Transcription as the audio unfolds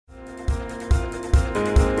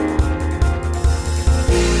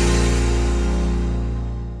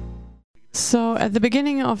So at the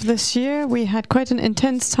beginning of this year, we had quite an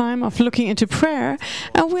intense time of looking into prayer,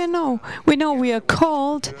 and we know we are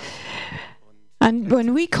called. And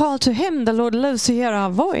when we call to Him, the Lord loves to hear our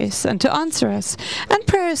voice and to answer us. And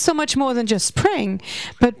prayer is so much more than just praying.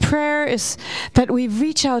 But prayer is that we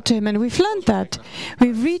reach out to Him, and we've learned that.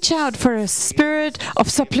 We reach out for a spirit of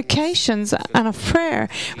supplications and of prayer.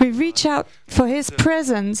 We reach out for His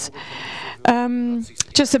presence.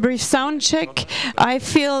 Just a brief sound check. I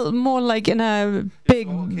feel more like in a big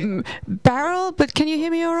barrel, but can you hear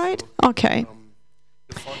me all right? Okay.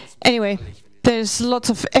 Anyway. There's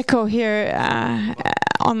lots of echo here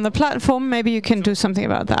on the platform. Maybe you can do something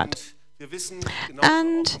about that.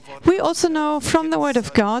 And we also know from the Word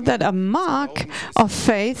of God that a mark of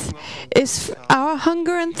faith is our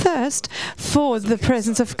hunger and thirst for the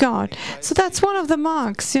presence of God. So that's one of the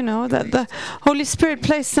marks, that the Holy Spirit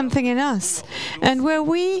placed something in us. And where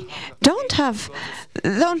we don't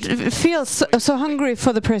feel so hungry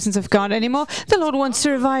for the presence of God anymore, the Lord wants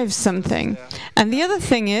to revive something. And the other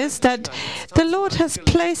thing is that the Lord has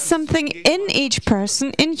placed something in each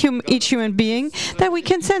person, in each human being, that we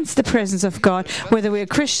can sense the presence of God, whether we are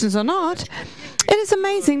Christians or not. It is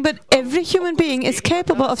amazing, but every human being is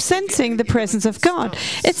capable of sensing the presence of God.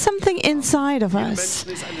 It's something inside of us.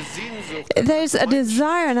 There's a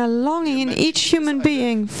desire and a longing in each human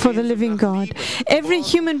being for the living God. Every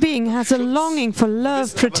human being has a longing for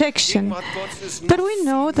love, protection. But we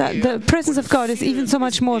know that the presence of God is even so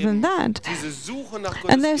much more than that.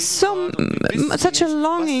 And there's such a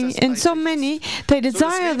longing in so many. They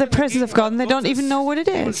desire the presence of God and they don't even know what it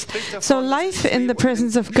is. So life in the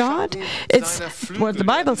presence of God, it's what the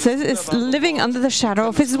Bible says, is living under the shadow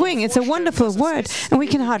of His wing. It's a wonderful word, and we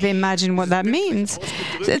can hardly imagine what that means.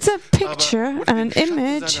 It's a picture and an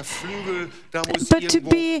image, but to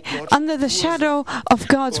be under the shadow of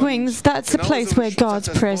God's wings, that's the place where God's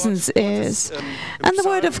presence is. And the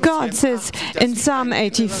Word of God says in Psalm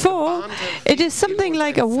 84, it is something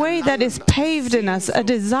like a way that is paved in us, a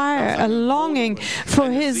desire, a longing for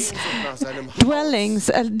His dwellings,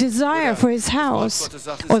 a desire for His house.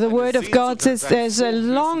 Or the Word of God says there's a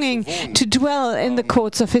longing to dwell in the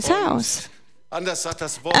courts of His house. And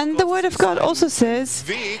the Word of God also says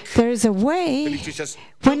there is a way.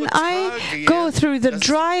 When I go through the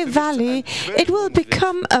dry valley, it will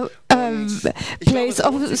become a place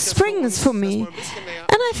of springs for me. And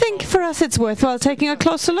I think for us it's worthwhile taking a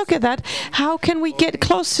closer look at that. How can we get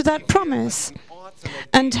close to that promise?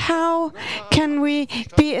 And how can we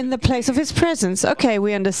be in the place of His presence? Okay,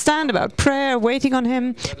 we understand about prayer, waiting on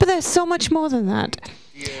Him, but there's so much more than that.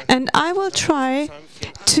 And I will try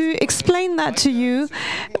to explain that to you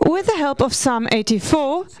with the help of Psalm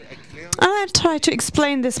 84. And I'll try to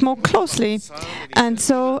explain this more closely. And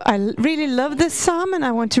so I really love this psalm, and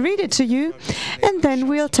I want to read it to you, and then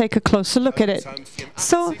we'll take a closer look at it.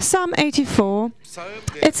 So, Psalm 84,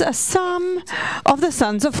 it's a psalm of the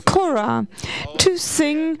sons of Korah to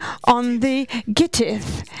sing on the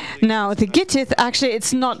Gittith. Now, the Gittith, actually,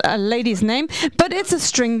 it's not a lady's name, but it's a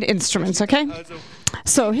stringed instrument, okay?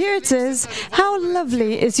 So here it says, "How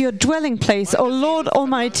lovely is your dwelling place, O Lord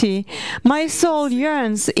Almighty! My soul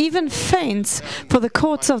yearns, even faints, for the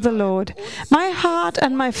courts of the Lord. My heart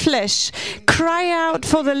and my flesh cry out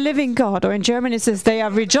for the living God." Or in German it says, "They are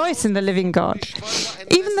rejoice in the living God."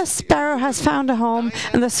 Even the sparrow has found a home,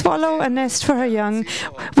 and the swallow a nest for her young,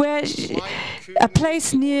 where a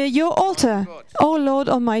place near your altar, O Lord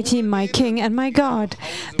Almighty, my King and my God.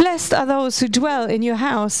 Blessed are those who dwell in your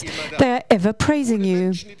house. They are ever praising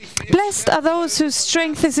you. Blessed are those whose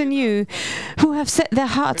strength is in you, who have set their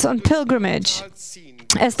hearts on pilgrimage.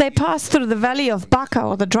 As they pass through the valley of Baca,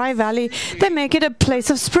 or the dry valley, they make it a place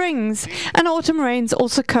of springs, and autumn rains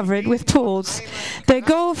also cover it with pools. They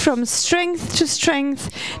go from strength to strength,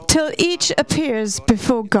 till each appears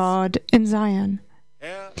before God in Zion.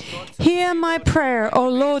 Hear my prayer, O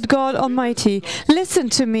Lord God Almighty. Listen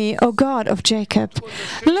to me, O God of Jacob.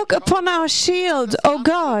 Look upon our shield, O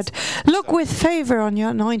God. Look with favor on your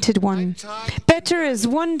anointed one. Better is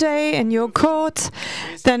one day in your court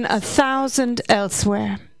than 1,000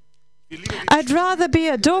 elsewhere. I'd rather be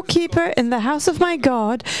a doorkeeper in the house of my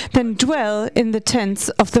God than dwell in the tents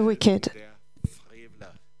of the wicked.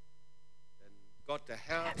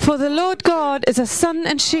 For the Lord God is a sun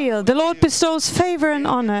and shield. The Lord bestows favor and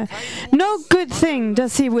honor. No good thing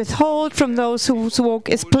does He withhold from those whose walk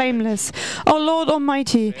is blameless. O Lord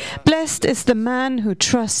Almighty, blessed is the man who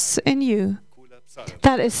trusts in you.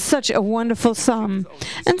 That is such a wonderful psalm.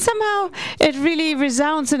 And somehow it really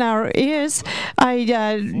resounds in our ears. I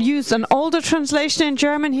used an older translation in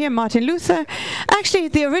German here, Martin Luther. Actually,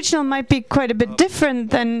 the original might be quite a bit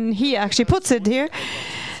different than he actually puts it here.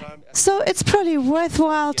 So it's probably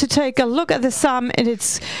worthwhile to take a look at the psalm in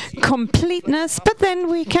its completeness, but then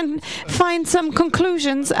we can find some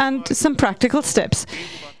conclusions and some practical steps.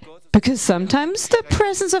 Because sometimes the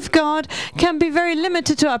presence of God can be very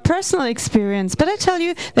limited to our personal experience. But I tell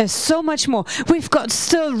you, there's so much more. We've got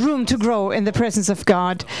still room to grow in the presence of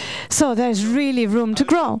God. So there's really room to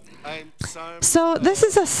grow. So this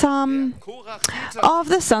is a psalm of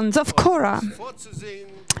the sons of Korah,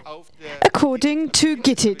 according to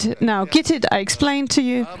Gittith. Now, Gittith, I explained to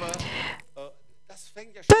you.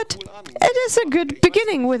 But it is a good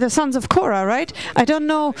beginning with the sons of Korah, right? I don't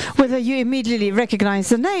know whether you immediately recognize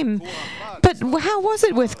the name. But how was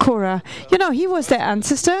it with Korah? You know, he was their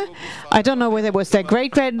ancestor. I don't know whether it was their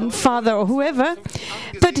great-grandfather or whoever.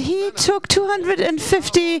 But he took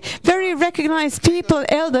 250 very recognized people,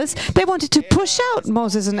 elders. They wanted to push out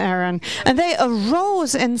Moses and Aaron. And they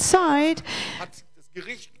arose inside.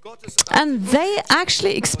 And they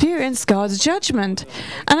actually experienced God's judgment.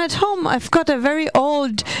 And at home, I've got a very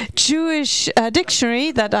old Jewish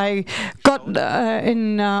dictionary that I got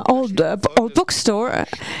in old bookstore,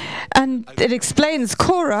 and it explains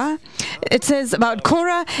Korah. It says about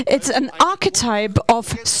Korah, it's an archetype of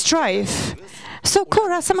strife. So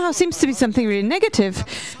Korah somehow seems to be something really negative,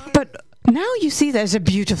 but now you see there's a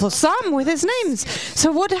beautiful psalm with his names.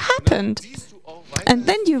 So what happened? And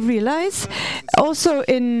then you realize also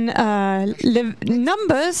in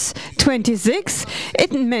Numbers 26,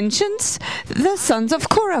 it mentions the sons of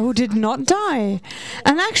Korah who did not die.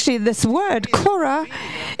 And actually this word Korah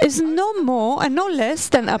is no more and no less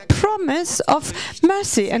than a promise of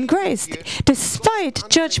mercy and grace. Despite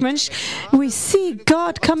judgment, we see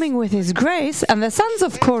God coming with his grace, and the sons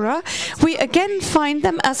of Korah, we again find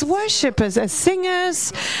them as worshippers, as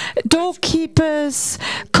singers, doorkeepers,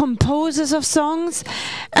 composers of songs.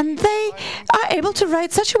 And they are able to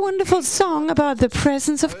write such a wonderful song about the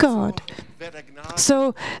presence of God.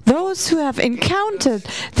 So those who have encountered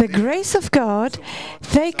the grace of God,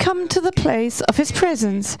 they come to the place of his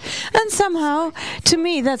presence. And somehow, to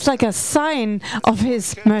me, that's like a sign of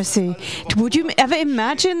his mercy. Would you ever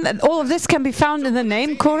imagine that all of this can be found in the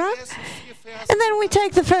name Korah? And then we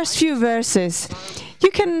take the first few verses. You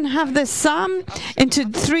can have this psalm into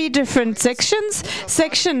 3 different sections.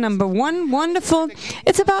 Section number 1, wonderful.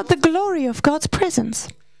 It's about the glory of God's presence.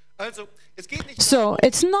 So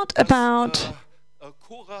it's not about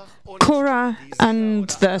Korah and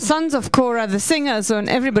the sons of Korah, the singers, and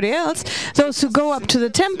everybody else, those who go up to the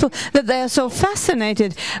temple, that they are so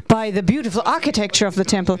fascinated by the beautiful architecture of the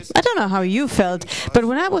temple. I don't know how you felt, but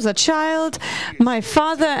when I was a child, my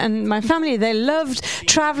father and my family, they loved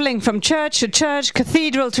traveling from church to church,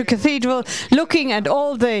 cathedral to cathedral, looking at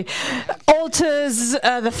all the altars,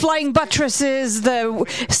 the flying buttresses, the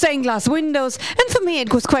stained glass windows, and for me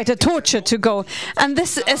it was quite a torture to go. And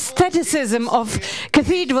this aestheticism of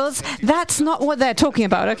cathedrals, that's not what they're talking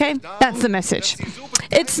about, okay? That's the message.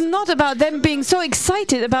 It's not about them being so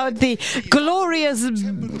excited about the glorious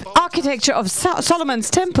architecture of Solomon's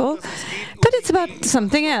temple, but it's about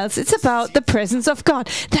something else. It's about the presence of God.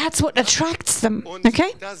 That's what attracts them,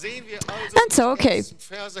 okay? And so, okay,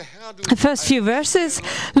 the first few verses,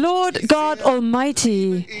 Lord God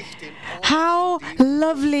Almighty, how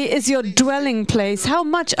lovely is your dwelling place. How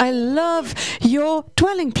much I love your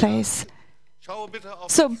dwelling place.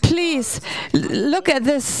 So please look at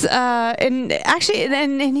this.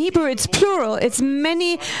 In Hebrew, it's plural. It's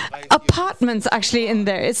many apartments actually in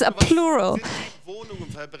there. It's a plural.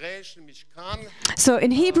 So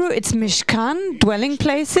in Hebrew, it's Mishkan, dwelling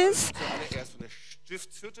places.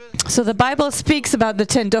 So the Bible speaks about the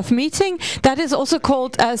tent of meeting. That is also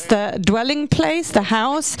called as the dwelling place, the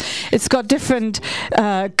house. It's got different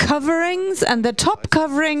coverings, and the top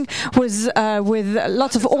covering was with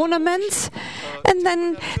lots of ornaments. And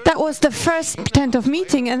then that was the first tent of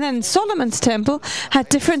meeting. And then Solomon's temple had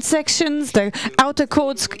different sections, the outer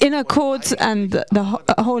courts, inner courts, and the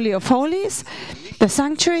Holy of Holies, the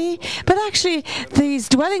sanctuary. But actually, these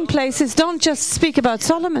dwelling places don't just speak about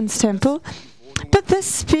Solomon's temple, but this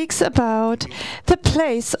speaks about the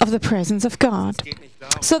place of the presence of God.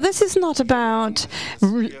 So this is not about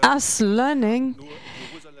us learning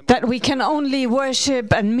that we can only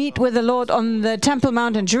worship and meet with the Lord on the Temple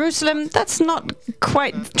Mount in Jerusalem. That's not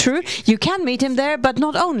quite true. You can meet him there, but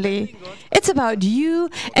not only. It's about you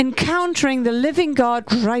encountering the living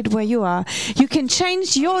God right where you are. You can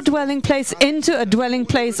change your dwelling place into a dwelling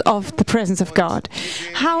place of the presence of God.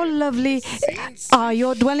 How lovely are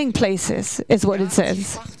your dwelling places, is what it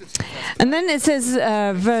says. And then it says,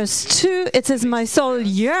 verse 2, it says, my soul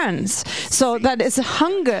yearns. So that is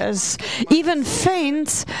hungers, even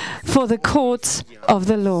faints for the courts of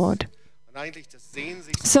the Lord.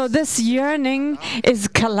 So this yearning is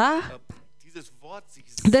kala.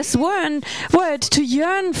 This word to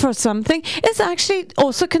yearn for something is actually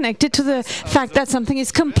also connected to the fact that something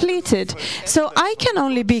is completed. So I can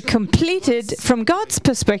only be completed from God's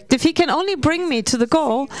perspective. He can only bring me to the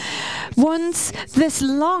goal once this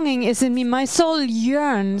longing is in me. My soul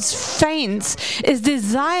yearns, faints, is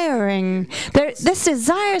desiring. This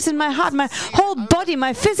desire is in my heart, my whole body,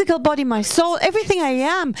 my physical body, my soul, everything I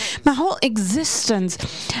am, my whole existence.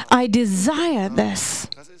 I desire this.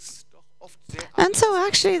 And so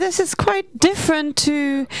actually this is quite different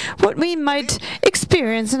to what we might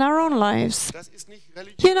experience in our own lives.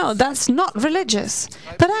 You know, that's not religious.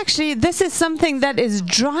 But actually this is something that is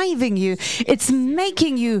driving you. It's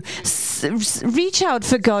making you reach out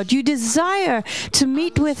for God. You desire to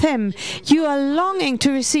meet with Him. You are longing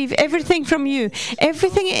to receive everything from you.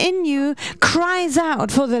 Everything in you cries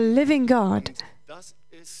out for the living God.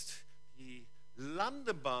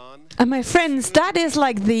 And my friends, that is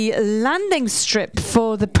like the landing strip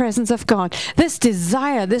for the presence of God. This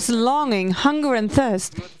desire, this longing, hunger and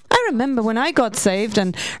thirst. I remember when I got saved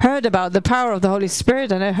and heard about the power of the Holy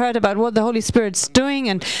Spirit, and I heard about what the Holy Spirit's doing,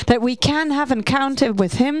 and that we can have encounter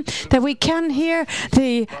with Him, that we can hear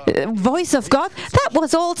the voice of God. That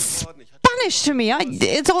was all Spanish to me.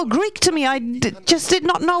 It's all Greek to me. I just did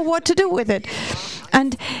not know what to do with it.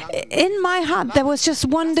 And in my heart, there was just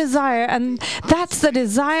one desire, and that's the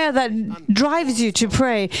desire that drives you to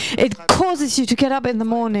pray. It causes you to get up in the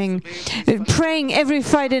morning, praying every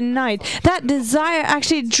Friday night. That desire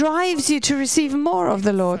actually drives you to receive more of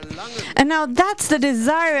the Lord. And now that's the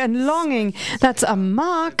desire and longing. That's a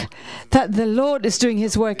mark that the Lord is doing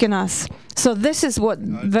His work in us. So this is what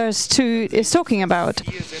verse 2 is talking about.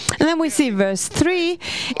 And then we see verse 3,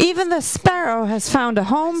 even the sparrow has found a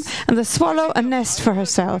home, and the swallow a nest for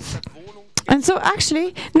herself. And so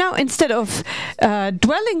actually, now instead of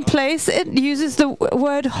dwelling place, it uses the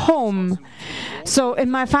word home. So in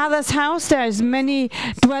my Father's house, there's many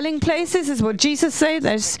dwelling places, is what Jesus said.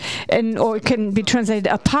 Or it can be translated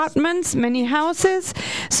apartments, many houses.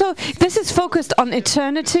 So this is focused on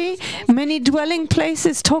eternity, many dwelling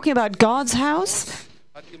places, talking about God's house.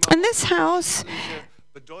 And this house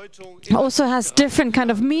also has different kind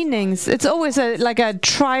of meanings. It's always like a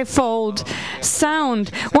trifold sound.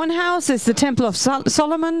 One house is the Temple of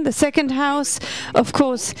Solomon. The second house, of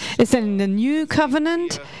course, is in the New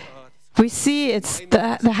Covenant. We see it's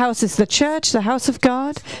the house is the church, the house of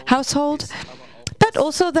God, household. But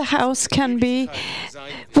also the house can be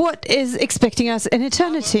what is expecting us in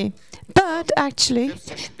eternity. But actually,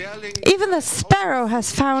 even the sparrow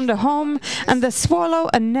has found a home, and the swallow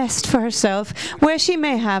a nest for herself, where she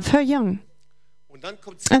may have her young.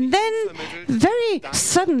 And then, very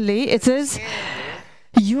suddenly, it says,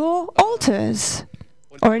 your altars.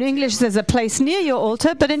 Or in English, there's a place near your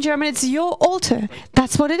altar, but in German, it's your altar.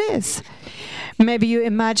 That's what it is. Maybe you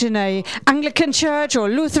imagine a Anglican church or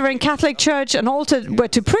Lutheran Catholic church, an altar where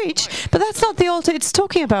to preach, but that's not the altar it's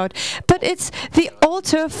talking about. But it's the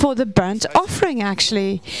altar for the burnt offering,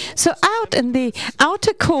 actually. So out in the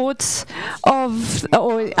outer courts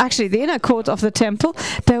or actually the inner court of the temple,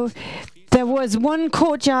 there was one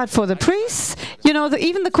courtyard for the priests. You know,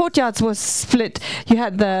 even the courtyards was split. You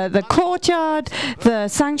had the courtyard, the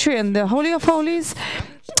sanctuary, and the Holy of Holies.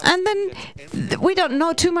 And then we don't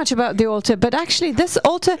know too much about the altar, but actually this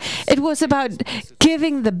altar, it was about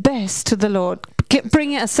giving the best to the Lord,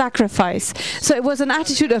 bringing a sacrifice. So it was an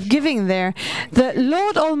attitude of giving there. The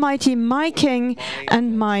Lord Almighty, my King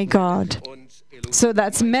and my God. So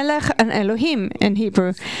that's Melech and Elohim in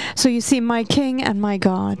Hebrew. So you see, my King and my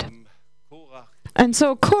God. And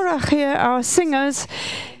so Korach here, our singers,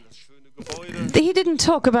 he didn't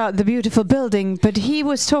talk about the beautiful building, but he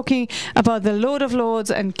was talking about the Lord of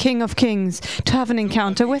Lords and King of Kings, to have an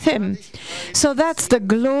encounter with Him. So that's the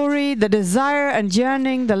glory, the desire and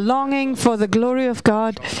yearning, the longing for the glory of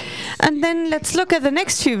God. And then let's look at the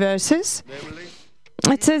next few verses.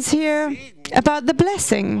 It says here about the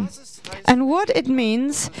blessing and what it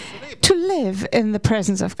means to live in the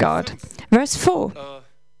presence of God. Verse 4.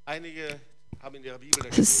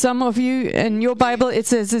 Some of you in your Bible, it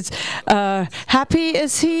says it's happy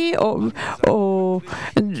is he, or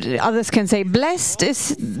others can say blessed is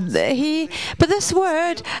he. But this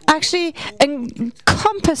word actually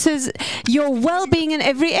encompasses your well-being in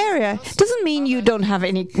every area. It doesn't mean you don't have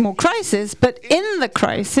any more crisis, but in the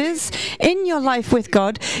crisis, in your life with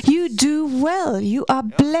God, you do well. You are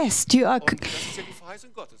blessed. You are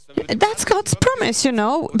That's God's promise, you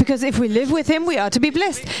know, because if we live with Him, we are to be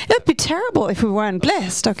blessed. It would be terrible if we weren't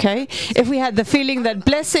blessed, okay? If we had the feeling that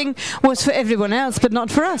blessing was for everyone else, but not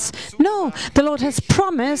for us. No, the Lord has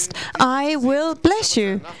promised, I will bless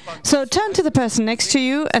you. So turn to the person next to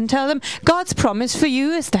you and tell them, God's promise for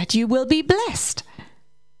you is that you will be blessed.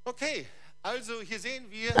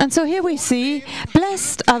 And so here we see,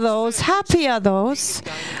 blessed are those, happy are those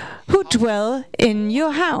who dwell in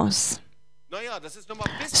your house.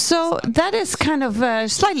 So that is kind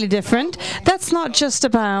of slightly different. That's not just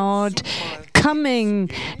about coming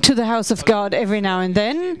to the house of God every now and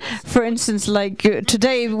then. For instance, like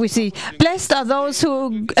today we see, blessed are those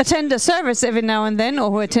who attend a service every now and then,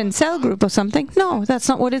 or who attend cell group or something. No, that's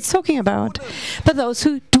not what it's talking about. But those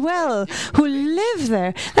who dwell, who live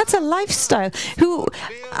there, that's a lifestyle, who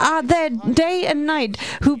are there day and night,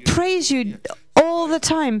 who praise you all the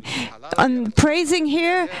time. And praising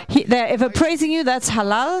here, they're ever praising you, that's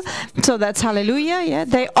halal, so that's hallelujah, yeah.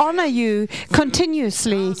 They honor you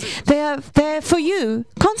continuously. They are there for you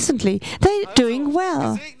constantly. They're doing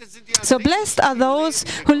well. So blessed are those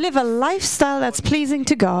who live a lifestyle that's pleasing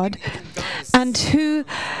to God and who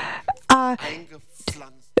are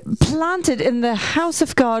planted in the house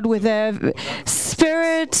of God with their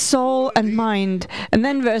spirit, soul, and mind. And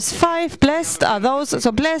then verse 5, blessed are those,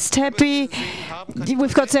 so blessed, happy,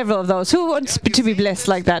 we've got several of those. Who wants to be blessed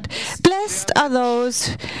like that? Blessed are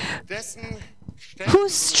those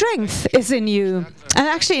whose strength is in you. And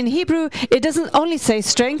actually in Hebrew, it doesn't only say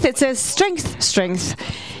strength, it says strength.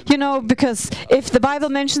 You know, because if the Bible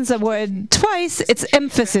mentions a word twice, it's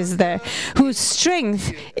emphasis there. Whose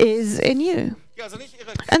strength is in you.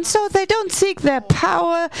 And so they don't seek their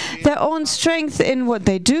power, their own strength in what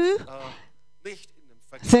they do.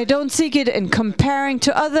 They don't seek it in comparing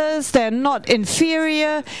to others. They're not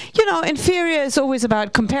inferior. You know, inferior is always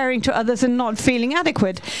about comparing to others and not feeling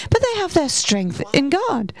adequate. But they have their strength in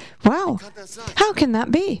God. Wow. How can that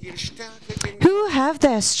be? Who have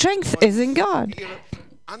their strength is in God.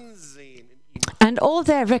 And all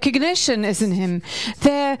their recognition is in Him.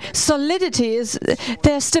 Their solidity is,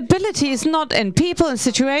 their stability is not in people and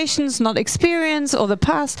situations, not experience or the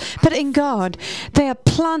past, but in God. They are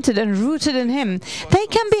planted and rooted in Him. They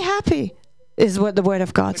can be happy, is what the Word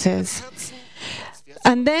of God says.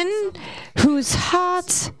 And then,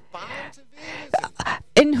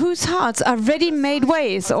 in whose hearts are ready-made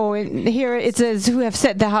ways, or here it says, who have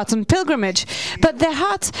set their hearts on pilgrimage. But their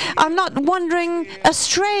hearts are not wandering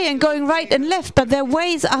astray and going right and left, but their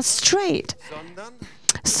ways are straight.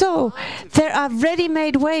 So, there are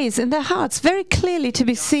ready-made ways in their hearts, very clearly to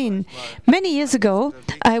be seen. Many years ago,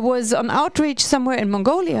 I was on outreach somewhere in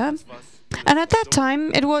Mongolia, and at that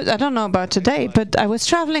time, it was, I don't know about today, but I was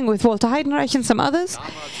traveling with Walter Heidenreich and some others.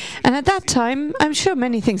 And at that time, I'm sure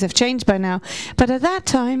many things have changed by now, but at that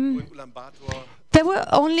time, there were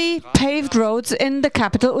only paved roads in the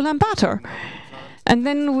capital Ulaanbaatar. And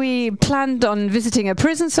then we planned on visiting a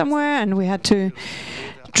prison somewhere, and we had to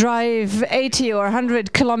drive 80 or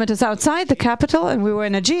 100 kilometers outside the capital, and we were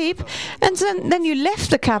in a jeep. And then you left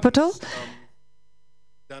the capital,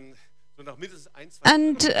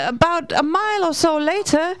 and about a mile or so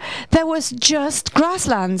later, there was just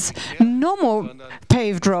grasslands, no more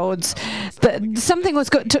paved roads. Something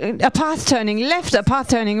was a path turning left, a path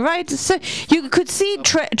turning right. So you could see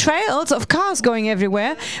trails of cars going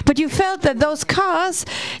everywhere, but you felt that those cars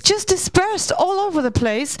just dispersed all over the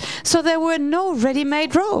place, so there were no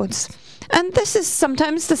ready-made roads. And this is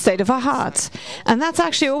sometimes the state of our hearts. And that's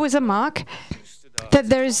actually always a mark that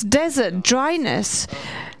there is desert, dryness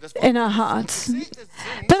in our hearts.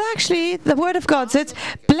 But actually, the Word of God says,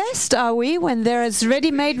 blessed are we when there is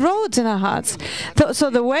ready-made roads in our hearts. So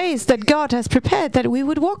the ways that God has prepared, that we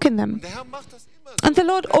would walk in them. And the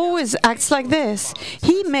Lord always acts like this.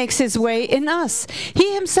 He makes His way in us.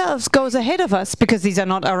 He Himself goes ahead of us, because these are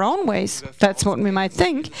not our own ways. That's what we might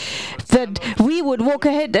think. That we would walk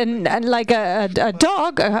ahead and like a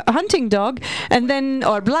dog, a hunting dog, and then,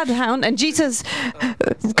 or a bloodhound, and Jesus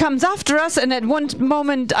comes after us, and at one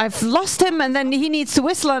moment I've lost Him, and then He needs to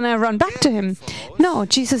whistle and I run back to Him. No,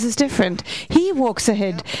 Jesus is different. He walks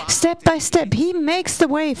ahead, step by step. He makes the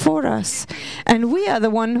way for us. And we are the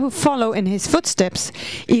one who follow in His footsteps,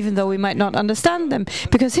 even though we might not understand them,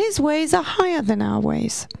 because His ways are higher than our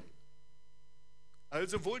ways.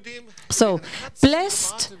 So,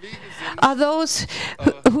 blessed are those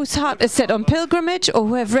whose heart is set on pilgrimage, or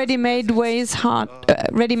who have ready-made ways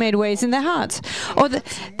in their hearts. Or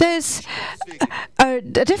there's a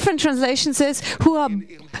different translation says, who are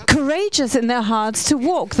courageous in their hearts to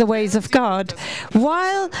walk the ways of God.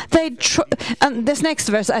 While they and this next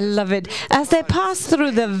verse, I love it. As they pass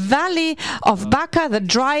through the valley of Baca, the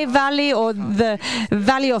dry valley, or the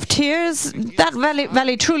valley of tears, that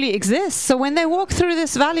valley truly exists. So when they walk through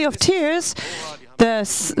this valley of tears, the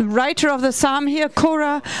writer of the psalm here,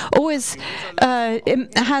 Korah, always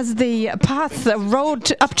has the path, the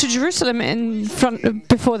road up to Jerusalem in front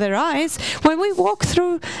before their eyes. When we walk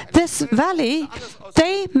through this valley,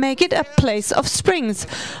 they make it a place of springs.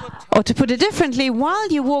 Or to put it differently,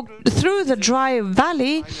 while you walk through the dry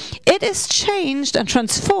valley, it is changed and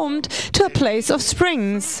transformed to a place of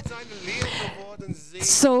springs.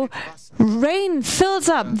 So rain fills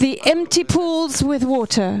up the empty pools with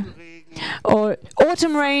water. Or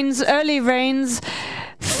autumn rains, early rains,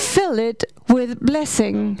 fill it with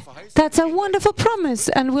blessing. That's a wonderful promise,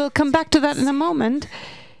 and we'll come back to that in a moment.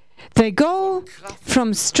 They go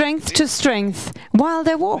from strength to strength while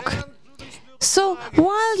they walk. So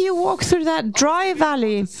while you walk through that dry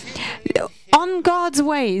valley, on God's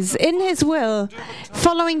ways, in His will,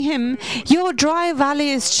 following Him, your dry valley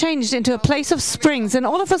is changed into a place of springs. And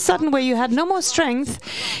all of a sudden, where you had no more strength,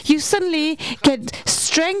 you suddenly get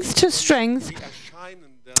strength to strength,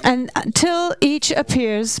 and until each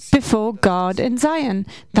appears before God in Zion.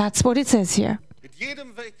 That's what it says here.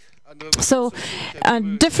 So, a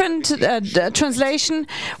different translation,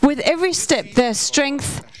 with every step their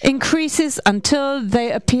strength increases until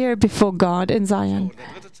they appear before God in Zion.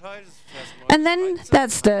 And then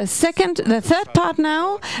that's the third part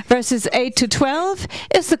now, verses 8 to 12,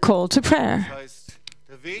 is the call to prayer.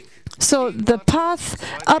 So the path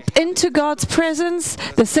up into God's presence,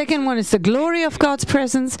 the second one is the glory of God's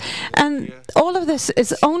presence, and all of this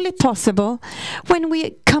is only possible when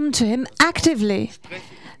we come to Him actively.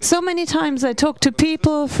 So many times I talk to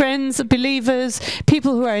people, friends, believers,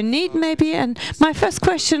 people who are in need maybe, and my first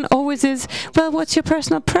question always is, well, what's your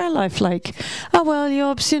personal prayer life like? Oh, well,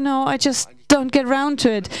 Jobs, I just don't get round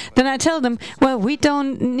to it. Then I tell them, well, we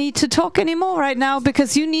don't need to talk anymore right now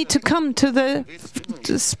because you need to come to the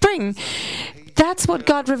spring. That's what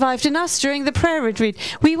God revived in us during the prayer retreat.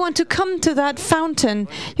 We want to come to that fountain,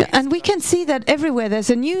 and we can see that everywhere. There's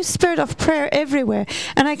a new spirit of prayer everywhere,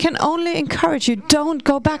 and I can only encourage you, don't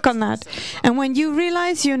go back on that. And when you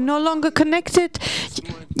realize you're no longer connected,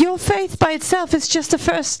 your faith by itself is just a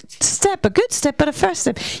first step, a good step, but a first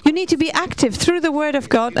step. You need to be active through the Word of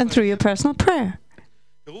God and through your personal prayer.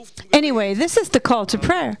 Anyway, this is the call to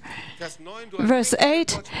prayer. Verse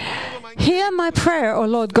 8, hear my prayer, O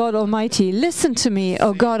Lord God Almighty. Listen to me,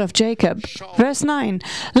 O God of Jacob. Verse 9,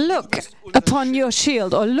 look upon your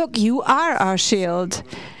shield, or look, you are our shield.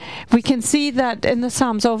 We can see that in the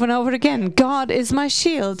Psalms over and over again. God is my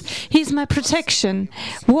shield. He's my protection.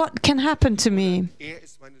 What can happen to me?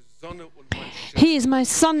 He is my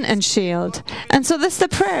sun and shield. And so this is the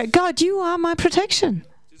prayer. God, you are my protection.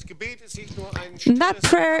 That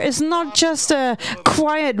prayer is not just a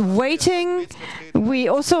quiet waiting. We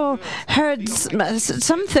also heard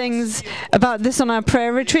some things about this on our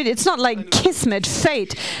prayer retreat. It's not like kismet,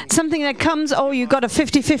 fate, something that comes, oh, you got a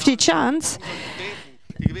 50-50 chance.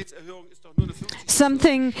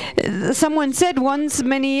 Someone said once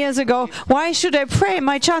many years ago, why should I pray?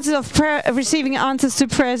 My chances of receiving answers to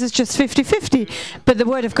prayers is just 50-50. But the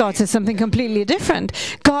Word of God says something completely different.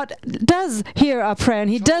 God does hear our prayer,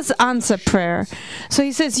 and He does answer prayer. So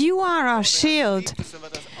He says, you are our shield.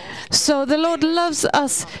 So the Lord loves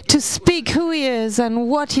us to speak who He is and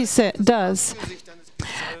what He does.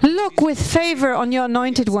 Look with favor on your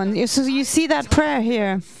anointed one. So you see that prayer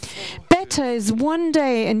here. Better is one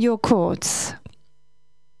day in your courts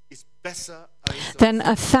than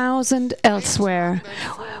 1,000 elsewhere.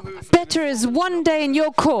 Better is one day in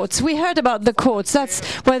your courts. We heard about the courts. That's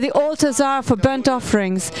where the altars are for burnt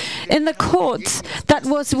offerings. In the courts, that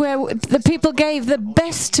was where the people gave the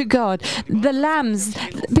best to God, the lambs,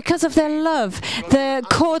 because of their love. The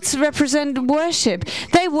courts represent worship.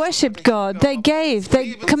 They worshipped God. They gave.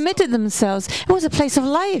 They committed themselves. It was a place of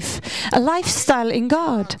life, a lifestyle in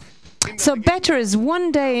God. So better is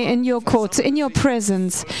one day in your courts, in your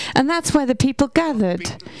presence. And that's where the people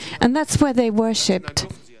gathered. And that's where they worshipped.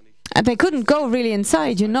 And they couldn't go really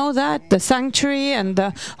inside, you know that? The sanctuary and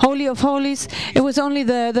the Holy of Holies. It was only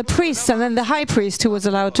the priests and then the high priest who was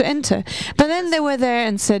allowed to enter. But then they were there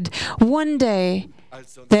and said, one day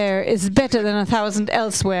there is better than 1,000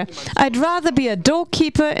 elsewhere. I'd rather be a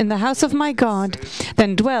doorkeeper in the house of my God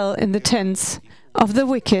than dwell in the tents of the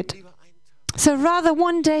wicked. So rather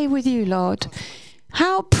one day with you, Lord.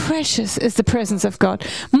 How precious is the presence of God.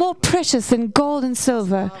 More precious than gold and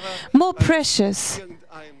silver. More precious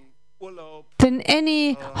than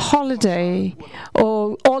any holiday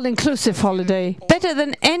or all-inclusive holiday. Better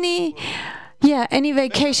than any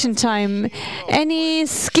vacation time, any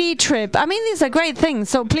ski trip. I mean, these are great things,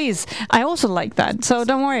 so please, I also like that, so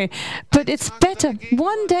don't worry. But it's better.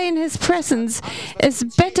 One day in His presence is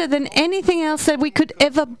better than anything else that we could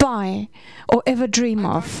ever buy or ever dream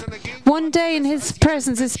of. One day in His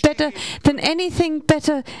presence is better than anything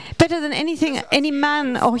any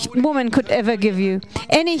man or woman could ever give you,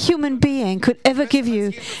 any human being could ever give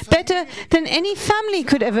you, better than any family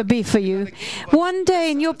could ever be for you. One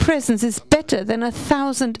day in your presence is better than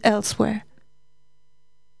 1,000 elsewhere.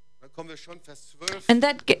 And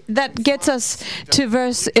that gets us to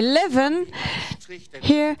verse 11.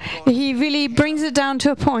 Here he really brings it down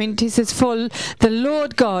to a point. He says, "For the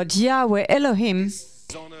Lord God, Yahweh Elohim,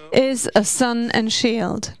 is a sun and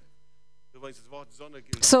shield."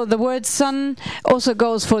 So the word sun also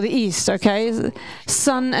goes for the east, okay?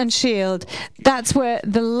 Sun and shield. That's where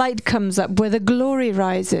the light comes up, where the glory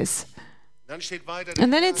rises.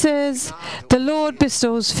 And then it says, "The Lord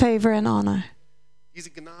bestows favor and honor."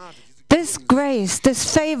 This grace,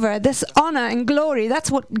 this favor, this honor and glory,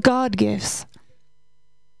 that's what God gives.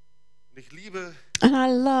 And I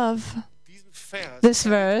love this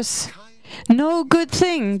verse. No good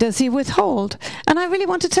thing does He withhold. And I really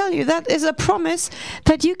want to tell you, that is a promise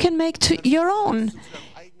that you can make to your own.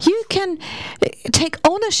 You can take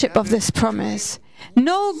ownership of this promise.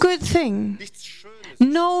 No good thing,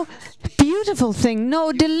 no beautiful thing,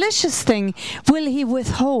 no delicious thing will He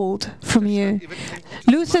withhold from you.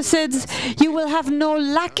 Luther says, "You will have no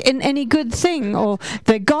lack in any good thing," or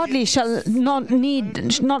 "the godly shall not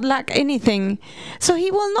lack anything." So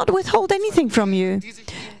He will not withhold anything from you.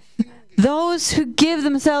 Those who give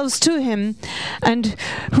themselves to Him and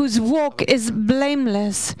whose walk is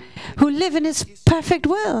blameless, who live in His perfect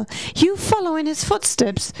will. You follow in His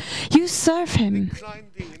footsteps. You serve Him.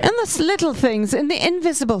 In the little things, in the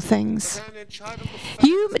invisible things.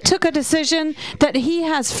 You took a decision that He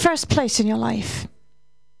has first place in your life.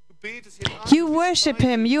 You worship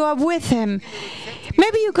Him. You are with Him.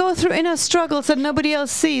 Maybe you go through inner struggles that nobody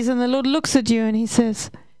else sees, and the Lord looks at you and He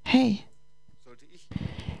says, "Hey,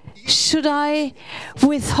 should I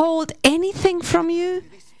withhold anything from you?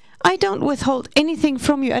 I don't withhold anything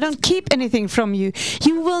from you. I don't keep anything from you.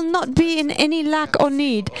 You will not be in any lack or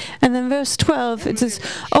need." And then verse 12, it says,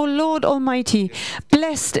 "O Lord Almighty,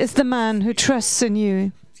 blessed is the man who trusts in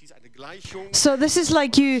you." So this is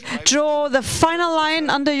like you draw the final line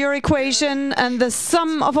under your equation, and the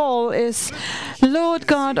sum of all is Lord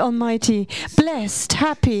God Almighty. Blessed,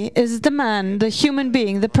 happy is the man, the human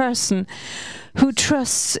being, the person who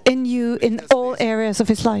trusts in you in all areas of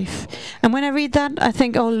his life. And when I read that, I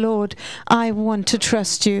think, "Oh Lord, I want to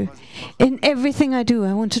trust you. In everything I do,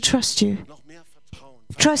 I want to trust you.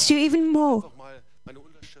 Trust you even more."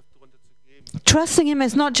 Trusting Him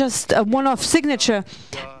is not just a one-off signature,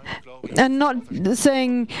 and not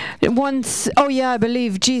saying once, "Oh yeah, I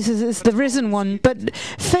believe Jesus is the risen one," but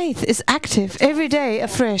faith is active every day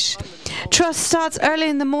afresh. Trust starts early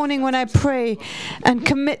in the morning when I pray and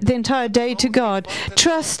commit the entire day to God.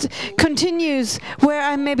 Trust continues where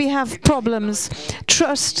I maybe have problems.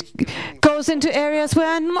 Trust goes into areas where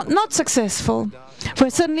I'm not successful, where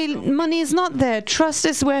suddenly money is not there. Trust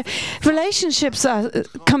is where relationships are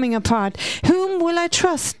coming apart. Whom will I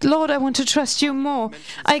trust? Lord, I want to trust you more.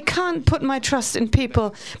 I can't put my trust in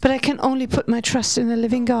people, but I can only put my trust in the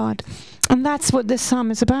living God. And that's what this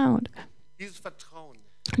psalm is about.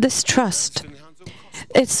 This trust.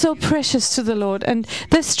 It's so precious to the Lord, and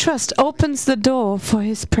this trust opens the door for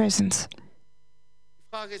His presence.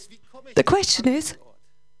 The question is,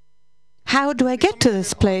 how do I get to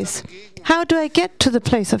this place? How do I get to the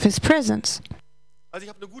place of His presence?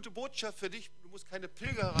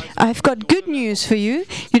 I've got good news for you.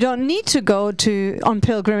 You don't need to go on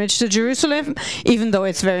pilgrimage to Jerusalem, even though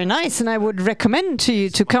it's very nice, and I would recommend to you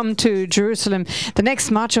to come to Jerusalem. The next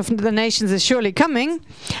March of the Nations is surely coming,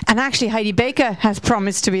 and actually Heidi Baker has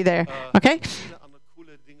promised to be there. Okay?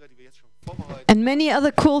 And many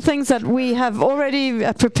other cool things that we have already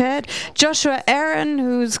prepared. Joshua Aaron,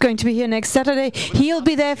 who's going to be here next Saturday, he'll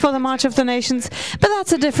be there for the March of the Nations. But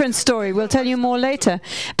that's a different story. We'll tell you more later.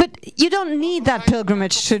 But you don't need that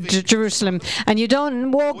pilgrimage to Jerusalem. And you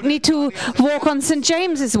don't need to walk on St.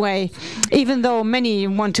 James's Way, even though many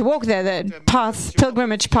want to walk there, the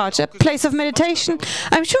pilgrimage path, a place of meditation.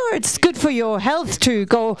 I'm sure it's good for your health to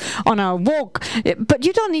go on a walk, but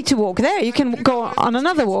you don't need to walk there. You can go on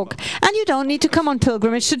another walk. And And you don't need to come on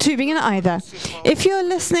pilgrimage to Tübingen either. If you're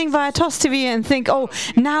listening via TOS TV and think, oh,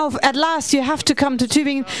 now at last you have to come to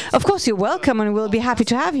Tübingen, of course you're welcome and we'll be happy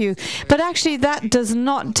to have you. But actually that does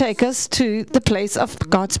not take us to the place of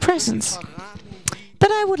God's presence.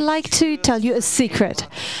 But I would like to tell you a secret.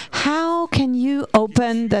 How can you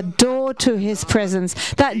open the door to His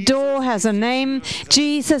presence? That door has a name.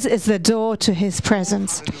 Jesus is the door to His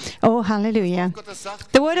presence. Oh, hallelujah.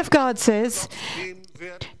 The Word of God says,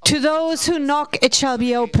 to those who knock, it shall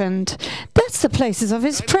be opened. That's the places of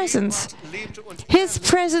His presence. His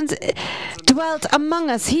presence dwelt among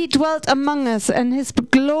us. He dwelt among us, and His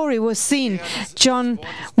glory was seen. John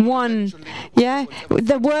 1. Yeah,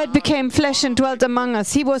 the Word became flesh and dwelt among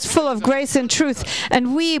us. He was full of grace and truth,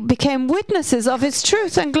 and we became witnesses of His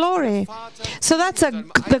truth and glory. So that's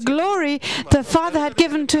the glory the Father had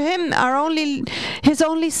given to Him, His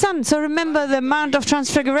only Son. So remember the Mount of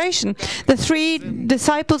Transfiguration. The 3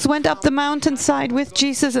 disciples went up the mountainside with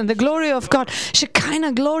Jesus, and the glory of God,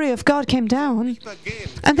 Shekinah glory of God, came down.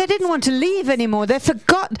 And they didn't want to leave anymore. They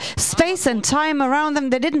forgot space and time around them.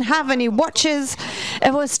 They didn't have any watches.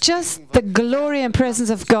 It was just the glory and presence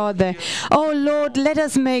of God there. Oh Lord, let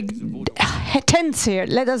us make tents here.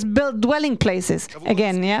 Let us build dwelling places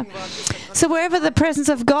again, yeah? So wherever the presence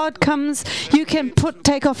of God comes, you can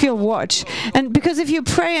take off your watch. And because if you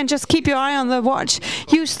pray and just keep your eye on the watch,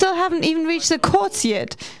 you still haven't even reached the courts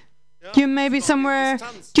yet. You may be somewhere,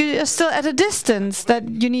 you are still at a distance that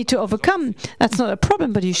you need to overcome. That's not a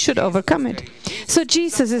problem, but you should overcome it. So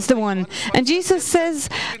Jesus is the one. And Jesus says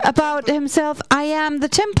about Himself, I am the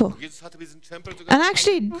temple. And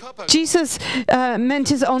actually, Jesus meant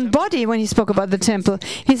His own body when He spoke about the temple.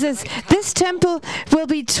 He says, this temple will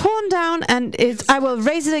be torn down and I will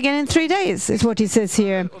raise it again in 3 days, is what He says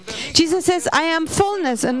here. Jesus says, I am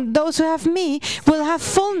fullness, and those who have me will have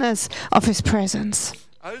fullness of His presence.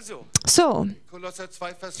 So,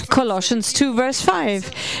 Colossians 2 verse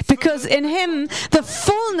 5, because in Him the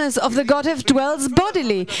fullness of the Godhead dwells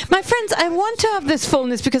bodily. My friends, I want to have this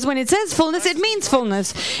fullness, because when it says fullness, it means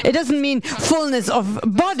fullness. It doesn't mean fullness of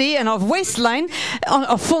body and of waistline,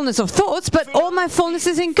 of fullness of thoughts, but all my fullness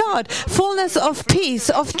is in God. Fullness of peace,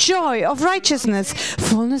 of joy, of righteousness,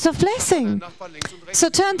 fullness of blessing. So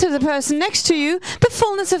turn to the person next to you. The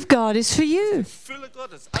fullness of God is for you.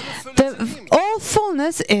 All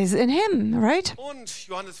fullness is in Him, right?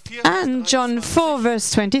 And John 4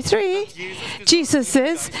 verse 23, Jesus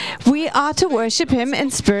says, we are to worship Him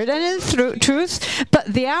in spirit and in truth, but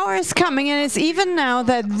the hour is coming, and it's even now,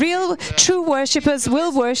 that real true worshippers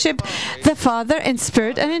will worship the Father in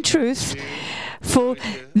spirit and in truth, for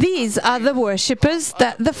these are the worshippers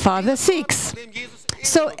that the Father seeks.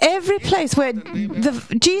 So every place where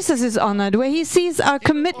Jesus is honored, where He sees our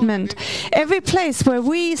commitment, every place where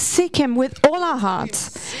we seek Him with all our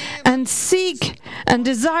hearts and seek and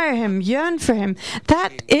desire Him, yearn for Him,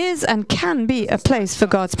 that is and can be a place for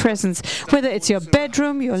God's presence. Whether it's your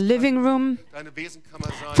bedroom, your living room,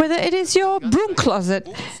 whether it is your broom closet,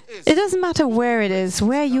 it doesn't matter where it is,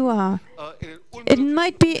 where you are. It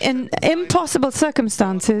might be in impossible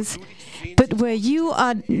circumstances, but where you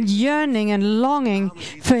are yearning and longing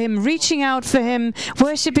for Him, reaching out for Him,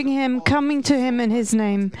 worshipping Him, coming to Him in His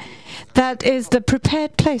name, that is the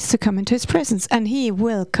prepared place to come into His presence, and He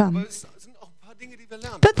will come.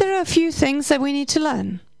 But there are a few things that we need to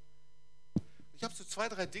learn.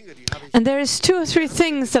 And there is 2 or 3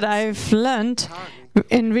 things that I've learned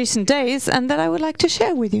in recent days and that I would like to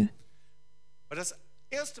share with you.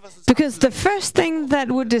 Because the first thing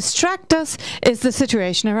that would distract us is the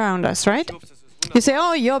situation around us, right? You say,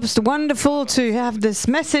 oh, Job's wonderful to have this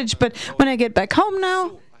message, but when I get back home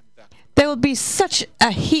now, there will be such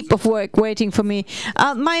a heap of work waiting for me.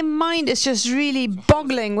 My mind is just really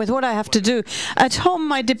boggling with what I have to do. At home,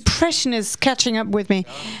 my depression is catching up with me.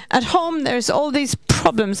 At home, there's all these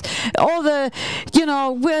problems. All the,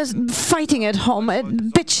 we're fighting at home,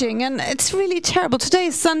 bitching, and it's really terrible. Today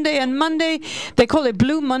is Sunday, and Monday, they call it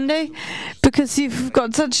Blue Monday, because you've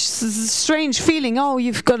got such strange feeling. Oh,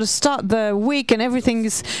 you've got to start the week, and everything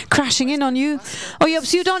is crashing in on you. Oh,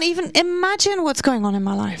 Jobs, you don't even imagine what's going on in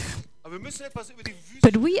my life.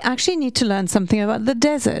 But we actually need to learn something about the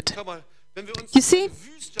desert. You see,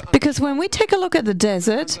 because when we take a look at the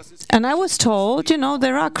desert, and I was told,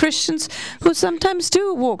 there are Christians who sometimes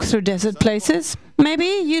do walk through desert places. Maybe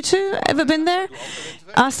you too, ever been there?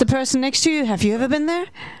 Ask the person next to you, have you ever been there?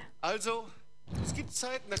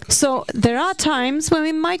 So there are times when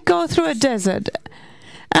we might go through a desert.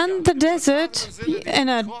 And the desert, in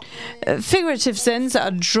a figurative sense,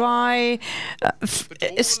 are dry,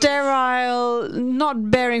 sterile, not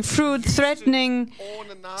bearing fruit, threatening.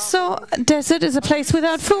 So, desert is a place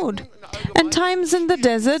without food. And times in the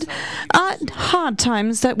desert are hard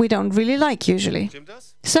times that we don't really like usually.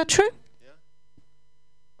 Is that true?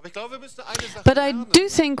 But I do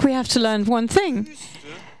think we have to learn one thing.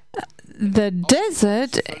 The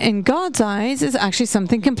desert, in God's eyes, is actually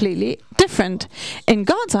something completely different. In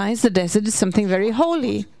God's eyes, the desert is something very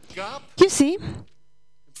holy. You see,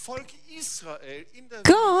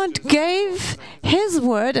 God gave His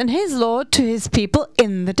word and His law to His people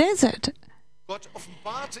in the desert.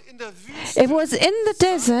 It was in the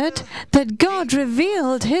desert that God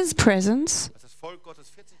revealed His presence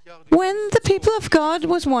when the people of God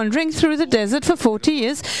was wandering through the desert for 40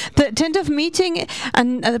 years. The tent of meeting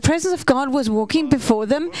and the presence of God was walking before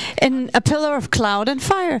them in a pillar of cloud and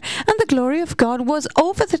fire, and the glory of God was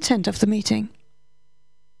over the tent of the meeting.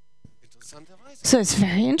 So it's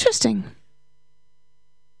very interesting.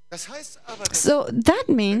 So that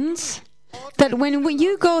means that when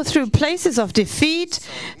you go through places of defeat,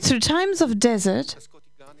 through times of desert,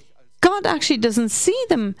 God actually doesn't see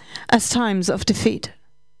them as times of defeat.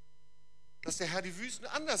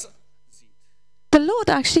 The Lord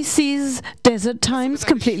actually sees desert times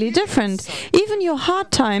completely different. Even your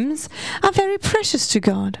hard times are very precious to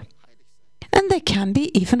God, and they can be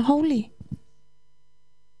even holy.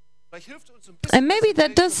 And maybe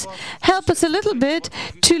that does help us a little bit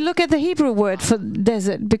to look at the Hebrew word for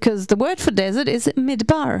desert, because the word for desert is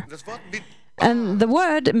midbar. And the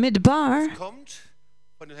word midbar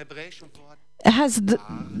has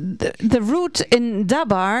the root in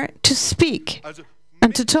dabar, to speak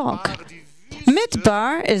and to talk.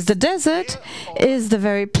 Midbar is the desert, is the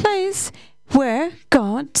very place where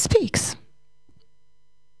God speaks.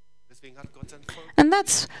 And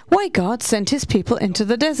that's why God sent His people into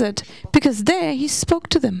the desert, because there He spoke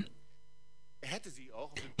to them.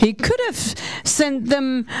 He could have sent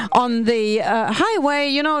them on the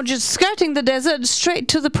highway, just skirting the desert straight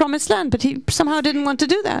to the promised land, but He somehow didn't want to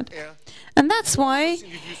do that. And that's why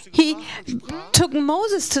He took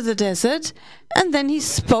Moses to the desert, and then He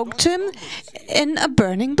spoke to him in a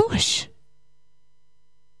burning bush.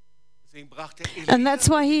 And that's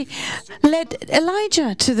why He led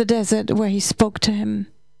Elijah to the desert, where He spoke to him.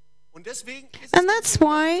 And that's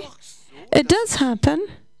why it does happen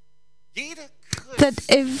that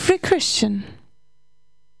every Christian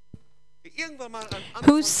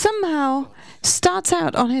who somehow starts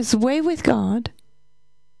out on his way with God,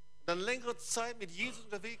 and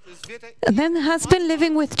then has been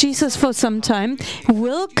living with Jesus for some time,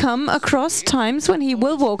 will come across times when he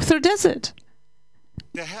will walk through desert.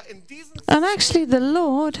 And actually the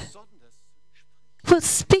Lord will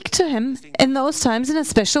speak to him in those times in a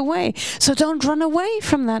special way. So don't run away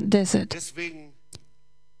from that desert.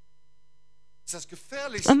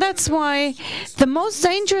 And that's why the most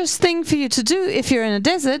dangerous thing for you to do if you're in a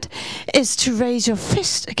desert is to raise your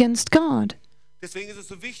fist against God.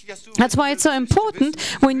 That's why it's so important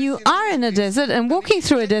when you are in a desert and walking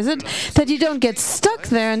through a desert that you don't get stuck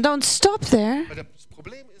there and don't stop there.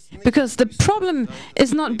 Because the problem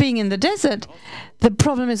is not being in the desert. The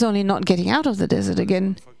problem is only not getting out of the desert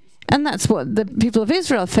again. And that's what the people of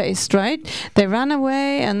Israel faced, right? They ran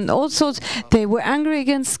away and all sorts. They were angry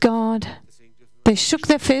against God. They shook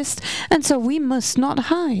their fist. And so we must not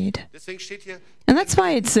hide. And that's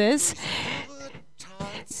why it says,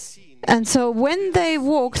 and so when they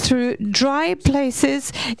walk through dry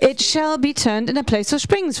places, it shall be turned in a place of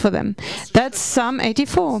springs for them. That's Psalm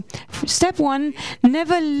 84. Step 1,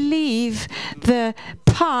 never leave the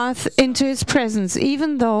path into His presence,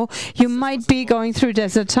 even though you might be going through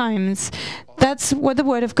desert times. That's what the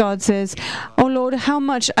Word of God says. Oh Lord, how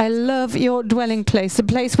much I love your dwelling place, the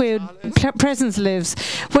place where your presence lives.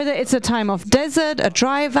 Whether it's a time of desert, a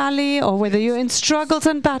dry valley, or whether you're in struggles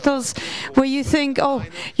and battles where you think, oh,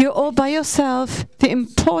 you're all by yourself, the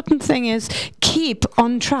important thing is keep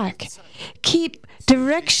on track. Keep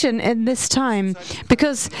direction in this time,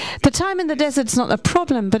 because the time in the desert is not a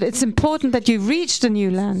problem, but it's important that you reach the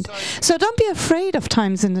new land. So don't be afraid of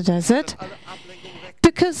times in the desert,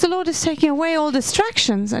 because the Lord is taking away all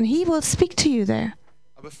distractions and He will speak to you there.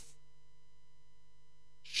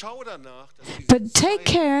 But take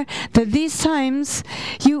care that in these times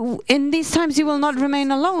you will not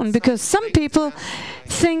remain alone, because some people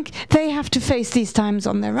think they have to face these times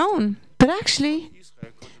on their own. But actually,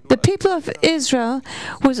 the people of Israel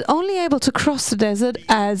was only able to cross the desert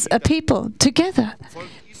as a people, together.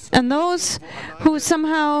 And those who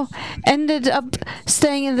somehow ended up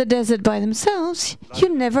staying in the desert by themselves,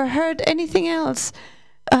 you never heard anything else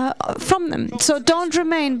from them. So don't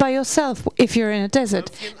remain by yourself if you're in a desert.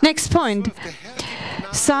 Next point.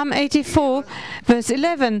 Psalm 84, verse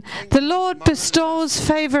 11. The Lord bestows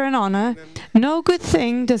favor and honor. No good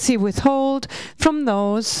thing does he withhold from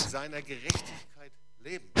those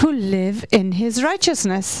who live in his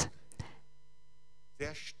righteousness.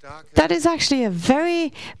 That is actually a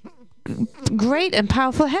very great and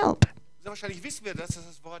powerful help.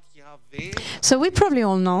 So we probably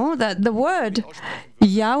all know that the word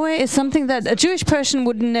Yahweh is something that a Jewish person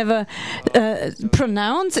would never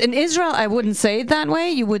pronounce. In Israel, I wouldn't say it that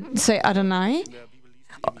way. You would say Adonai.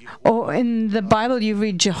 Or in the Bible, you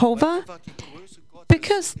read Jehovah.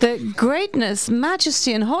 Because the greatness,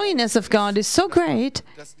 majesty, and holiness of God is so great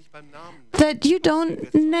that you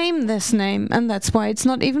don't name this name, and that's why it's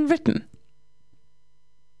not even written.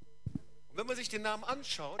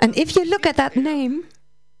 And if you look at that name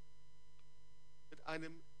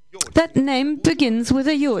begins with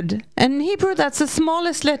a yud. And in Hebrew, that's the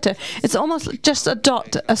smallest letter. It's almost just a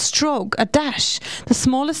dot, a stroke, a dash, the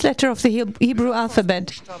smallest letter of the Hebrew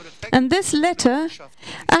alphabet. And this letter,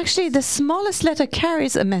 actually the smallest letter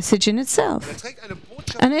carries a message in itself.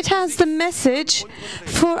 And it has the message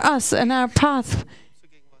for us and our path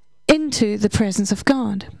into the presence of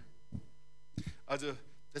God.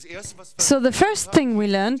 So the first thing we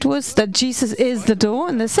learned was that Jesus is the door,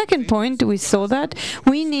 and the second point, we saw that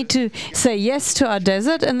we need to say yes to our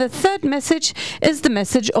desert, and the third message is the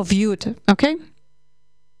message of Yud, okay?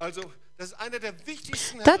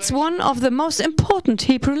 That's one of the most important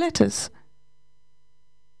Hebrew letters.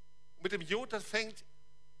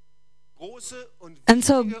 And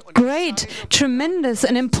so great, tremendous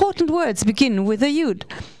and important words begin with a Yud.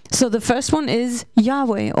 So the first one is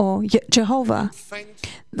Yahweh or Jehovah.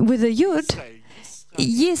 With a Yud,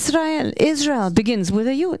 Yisrael, Israel begins with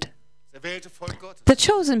a Yud. The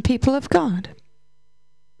chosen people of God.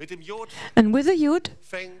 And with a Yud,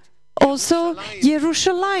 also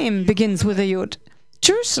Jerusalem begins with a Yud.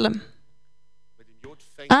 Jerusalem.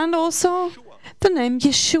 And also the name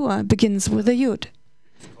Yeshua begins with a Yud.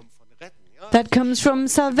 That comes from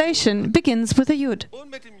salvation, begins with a Yud.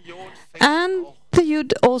 And the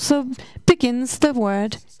Yud also begins the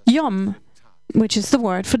word Yom, which is the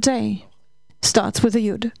word for day. Starts with a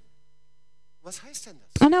Yud.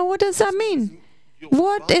 And now what does that mean?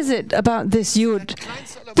 What is it about this Yud?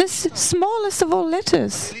 This smallest of all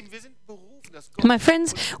letters. My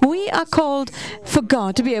friends, we are called for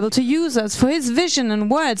God to be able to use us, for His vision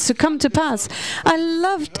and words to come to pass. I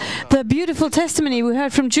loved the beautiful testimony we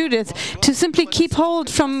heard from Judith, to simply keep hold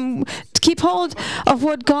of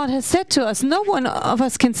what God has said to us. No one of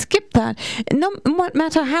us can skip that. No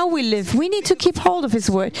matter how we live, we need to keep hold of His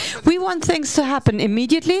word. We want things to happen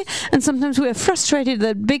immediately, and sometimes we are frustrated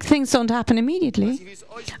that big things don't happen immediately.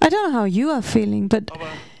 I don't know how you are feeling, but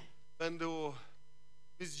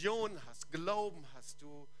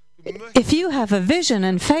if you have a vision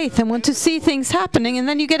and faith and want to see things happening, and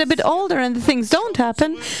then you get a bit older and the things don't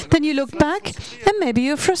happen, then you look back and maybe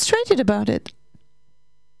you're frustrated about it.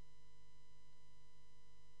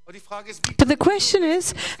 But the question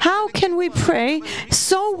is, how can we pray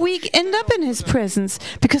so we end up in His presence?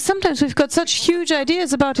 Because sometimes we've got such huge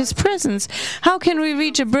ideas about His presence. How can we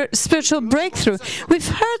reach a spiritual breakthrough? We've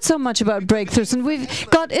heard so much about breakthroughs, and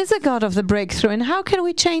God is a God of the breakthrough. And how can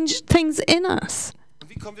we change things in us?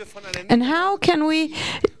 And how can we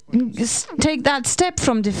take that step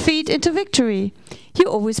from defeat into victory? You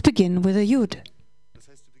always begin with a Yud.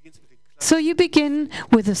 So you begin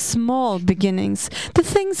with the small beginnings, the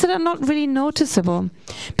things that are not really noticeable.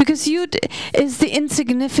 Because Yud is the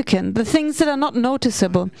insignificant, the things that are not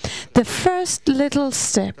noticeable. The first little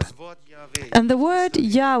step. And the word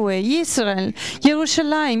Yahweh, Yisrael,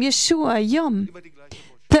 Jerusalem, Yeshua, Yom,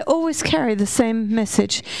 they always carry the same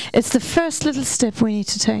message. It's the first little step we need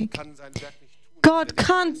to take. God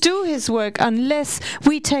can't do His work unless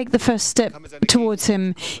we take the first step towards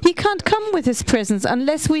Him. He can't come with His presence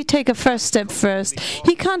unless we take a first step first.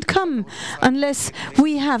 He can't come unless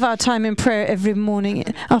we have our time in prayer every morning,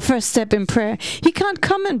 our first step in prayer. He can't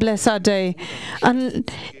come and bless our day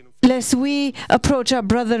unless we approach our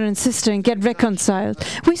brother and sister and get reconciled.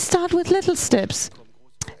 We start with little steps.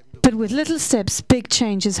 But with little steps, big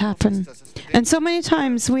changes happen. And so many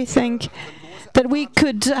times we think that we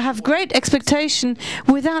could have great expectation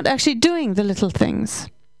without actually doing the little things.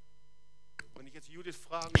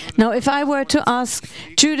 Now, if I were to ask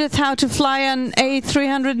Judith how to fly an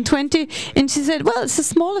A320, and she said, well, it's the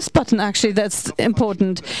smallest button actually that's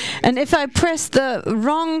important. And if I press the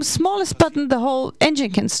wrong smallest button, the whole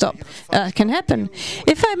engine can stop. Can happen.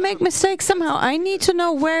 If I make mistakes somehow, I need to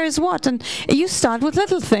know where is what. And you start with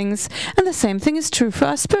little things. And the same thing is true for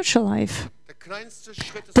our spiritual life.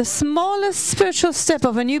 The smallest spiritual step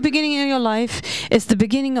of a new beginning in your life is the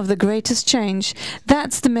beginning of the greatest change.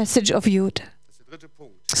 That's the message of Yud.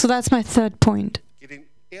 So that's my third point.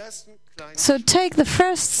 So take the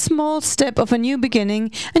first small step of a new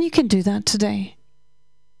beginning, and you can do that today.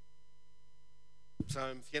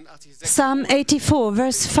 Psalm 84,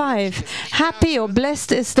 verse 5. Happy or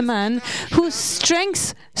blessed is the man whose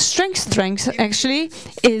strength actually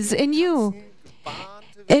is in you,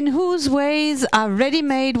 in whose ways are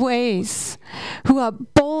ready-made ways, who are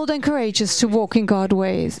bold and courageous to walk in God's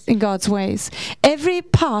ways. Every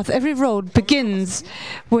path, every road begins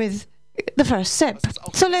with the first step.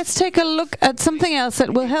 So let's take a look at something else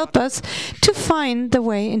that will help us to find the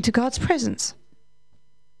way into God's presence.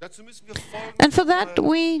 And for that,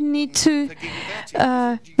 we need to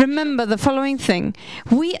remember the following thing.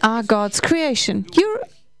 We are God's creation. You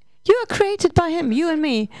are created by Him, you and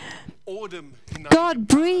me. God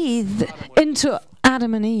breathed into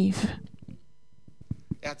Adam and Eve.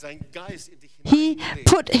 He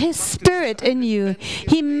put His Spirit in you.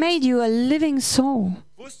 He made you a living soul.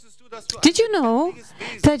 Did you know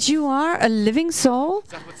that you are a living soul?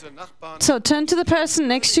 So turn to the person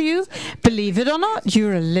next to you. Believe it or not,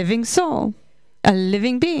 you're a living soul, a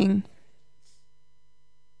living being.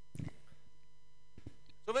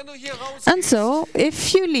 And so,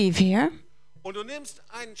 if you leave here,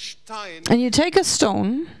 and you take a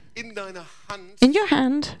stone in your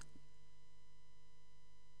hand,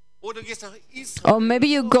 or maybe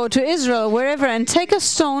you go to Israel, wherever, and take a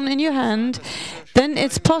stone in your hand, then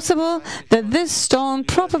it's possible that this stone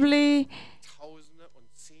probably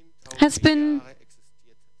has been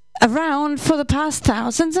around for the past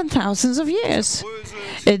thousands and thousands of years.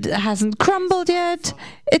 It hasn't crumbled yet,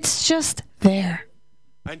 it's just there.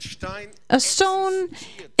 A stone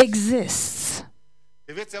exists.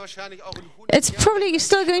 It's probably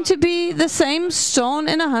still going to be the same stone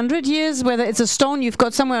in 100 years, whether it's a stone you've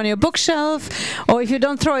got somewhere on your bookshelf, or if you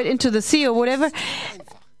don't throw it into the sea or whatever.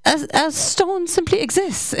 A stone simply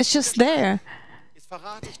exists. It's just there.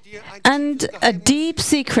 And a deep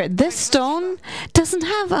secret, this stone doesn't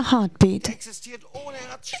have a heartbeat.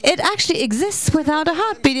 It actually exists without a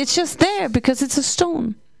heartbeat. It's just there because it's a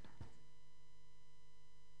stone.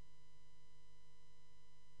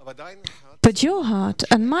 But your heart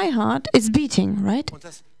and my heart is beating, right?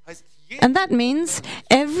 And that means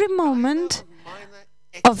every moment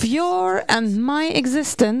of your and my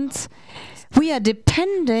existence, we are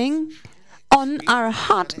depending on our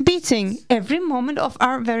heart beating every moment of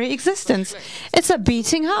our very existence. It's a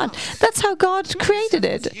beating heart. That's how God created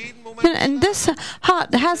it. And this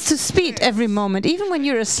heart has to beat every moment. Even when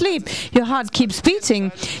you're asleep, your heart keeps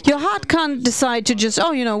beating. Your heart can't decide to just,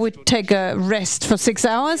 we take a rest for 6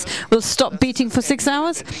 hours, we'll stop beating for 6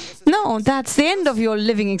 hours. No, that's the end of your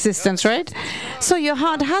living existence, right? So your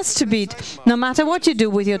heart has to beat, no matter what you do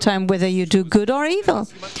with your time, whether you do good or evil,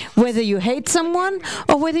 whether you hate someone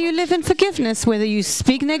or whether you live in forgiveness, whether you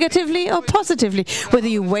speak negatively or positively, whether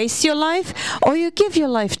you waste your life or you give your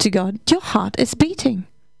life to God, your heart is beating.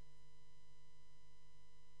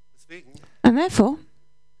 And therefore,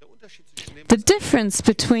 the difference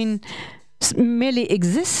between merely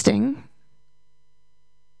existing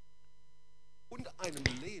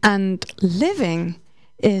and living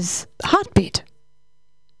is heartbeat.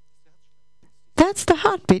 That's the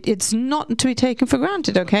heartbeat. It's not to be taken for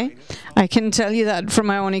granted, okay? I can tell you that from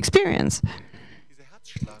my own experience.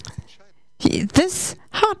 This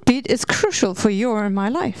heartbeat is crucial for your and my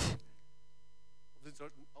life.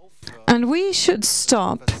 And we should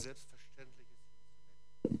stop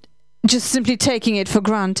just simply taking it for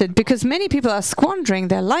granted, because many people are squandering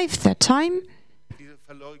their life, their time.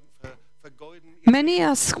 Many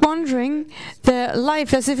are squandering their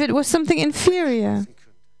life as if it was something inferior,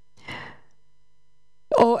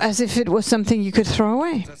 or as if it was something you could throw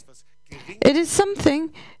away. It is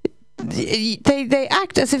something, they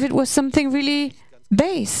act as if it was something really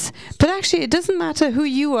base. But actually, it doesn't matter who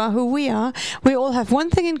you are, who we are. We all have one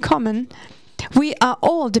thing in common. We are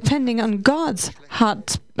all depending on God's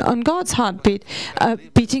heartbeat, a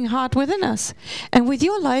beating heart within us. And with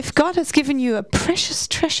your life, God has given you a precious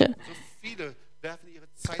treasure.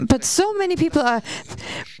 But so many people are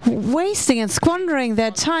wasting and squandering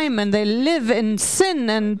their time, and they live in sin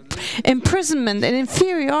and imprisonment and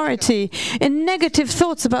inferiority and negative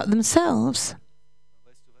thoughts about themselves.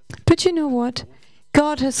 But you know what?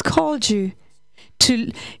 God has called you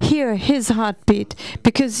to hear His heartbeat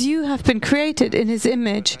because you have been created in His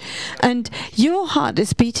image, and your heart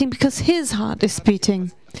is beating because His heart is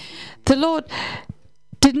beating. The Lord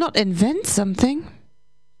did not invent something,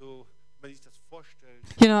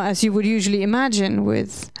 as you would usually imagine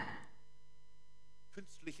with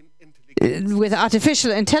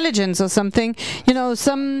artificial intelligence or something.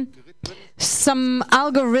 Some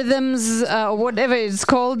algorithms or whatever it's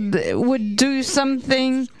called would do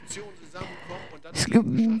something.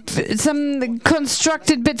 Some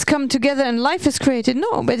constructed bits come together and life is created.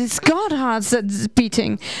 No, but it's God's heart that's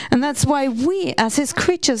beating. And that's why we, as His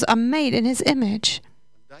creatures, are made in His image.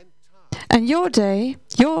 And your day,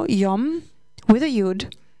 your Yom, with a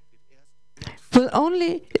Yud, will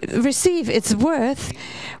only receive its worth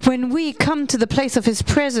when we come to the place of His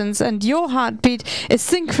presence and your heartbeat is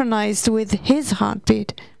synchronized with His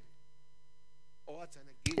heartbeat.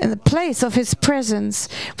 In the place of His presence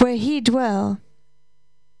where He dwells.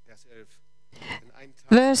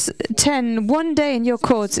 Verse 10, 1 day in your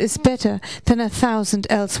courts is better than 1,000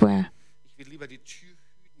 elsewhere.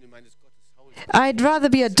 I'd rather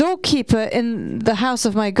be a doorkeeper in the house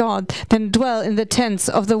of my God than dwell in the tents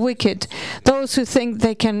of the wicked, those who think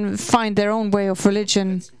they can find their own way of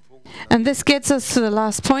religion. And this gets us to the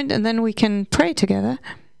last point, and then we can pray together.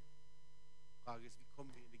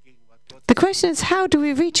 The question is, how do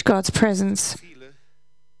we reach God's presence?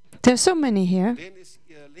 There are so many here.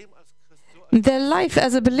 Their life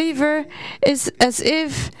as a believer is as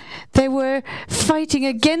if they were fighting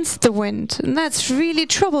against the wind. And that's really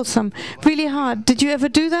troublesome, really hard. Did you ever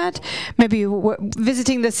do that? Maybe you were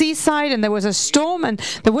visiting the seaside and there was a storm and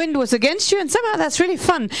the wind was against you, and somehow that's really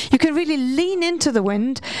fun. You can really lean into the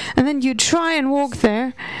wind and then you try and walk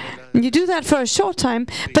there. And you do that for a short time,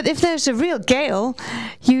 but if there's a real gale,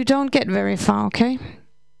 you don't get very far, okay?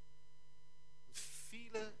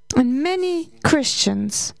 And many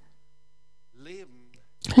Christians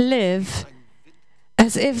live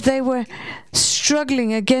as if they were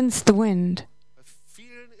struggling against the wind.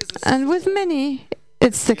 And with many,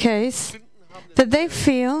 it's the case that they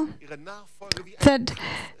feel that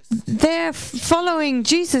their following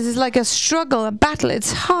Jesus is like a struggle, a battle.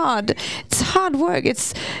 It's hard. It's hard work.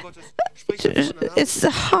 It's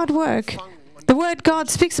hard work. The Word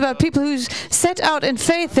God speaks about people who set out in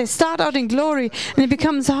faith, they start out in glory, and it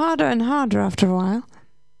becomes harder and harder after a while.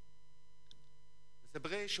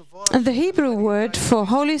 And the Hebrew word for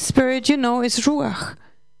Holy Spirit, is Ruach.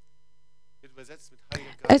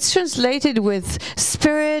 It's translated with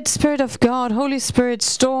Spirit, Spirit of God, Holy Spirit,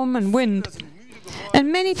 storm and wind.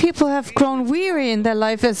 And many people have grown weary in their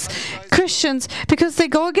life as Christians because they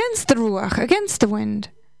go against the Ruach, against the wind.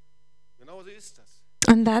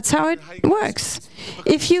 And that's how it works.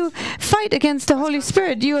 If you fight against the Holy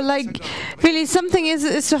Spirit, you're like, really, something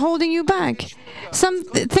is holding you back. Some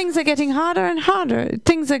things are getting harder and harder.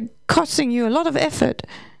 Things are costing you a lot of effort.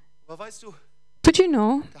 But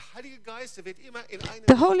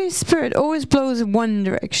the Holy Spirit always blows in one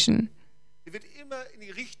direction.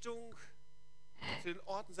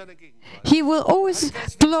 He will always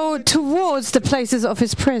blow towards the places of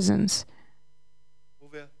His presence.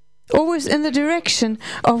 Always in the direction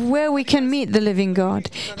of where we can meet the living God.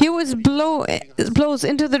 He always blows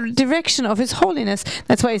into the direction of His holiness.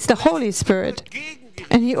 That's why it's the Holy Spirit.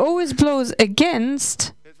 And He always blows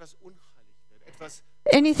against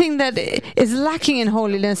anything that is lacking in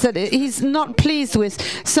holiness, that He's not pleased with,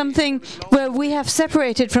 something where we have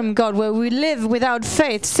separated from God, where we live without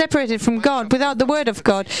faith, separated from God, without the Word of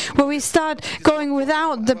God, where we start going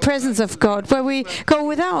without the presence of God, where we go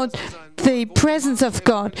without the presence of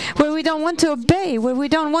God, where we don't want to obey, where we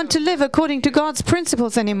don't want to live according to God's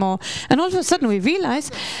principles anymore. And all of a sudden we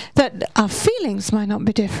realize that our feelings might not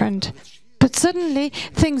be different. But suddenly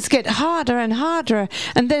things get harder and harder,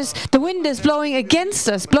 and the wind is blowing against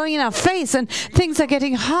us, blowing in our face, and things are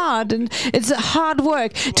getting hard, and it's hard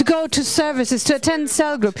work to go to services, to attend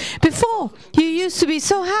cell group. Before, you used to be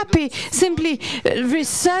so happy simply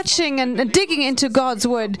researching and digging into God's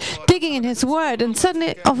Word, digging in His Word, and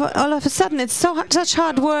suddenly, all of a sudden, it's such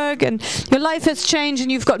hard work, and your life has changed,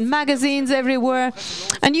 and you've got magazines everywhere,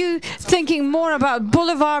 and you thinking more about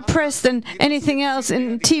boulevard press than anything else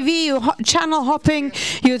in TV or channel hopping,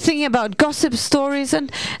 you're thinking about gossip stories, and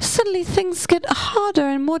suddenly things get harder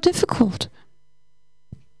and more difficult.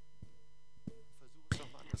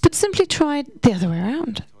 But simply try it the other way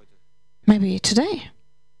around. Maybe today.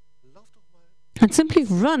 And simply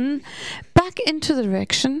run back into the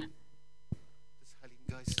direction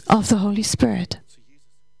of the Holy Spirit.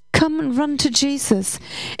 come and run to Jesus,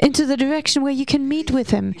 into the direction where you can meet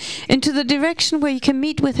with Him, into the direction where you can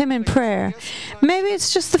meet with Him in prayer. Maybe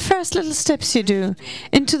it's just the first little steps you do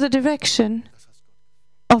into the direction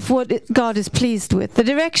of what God is pleased with, the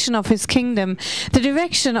direction of His kingdom, the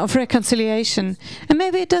direction of reconciliation. And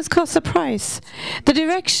maybe it does cost a price. The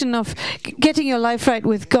direction of getting your life right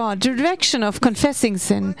with God, the direction of confessing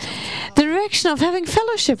sin, the direction of having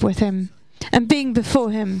fellowship with Him and being before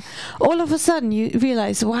Him. All of a sudden you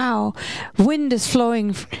realize, wow, wind is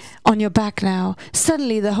flowing on your back now.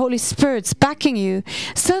 Suddenly the Holy Spirit's backing you.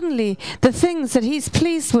 Suddenly the things that He's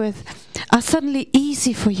pleased with are suddenly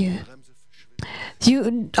easy for you.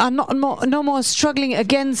 You are no more struggling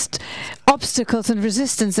against obstacles and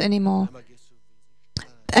resistance anymore.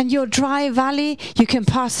 And your dry valley, you can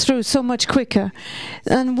pass through so much quicker.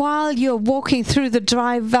 And while you're walking through the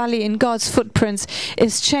dry valley in God's footprints,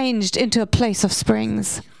 is changed into a place of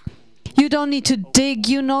springs. You don't need to dig,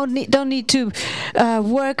 you don't need to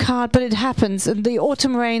work hard, but it happens. And the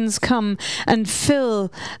autumn rains come and fill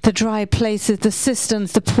the dry places, the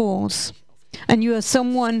cisterns, the pools. And you are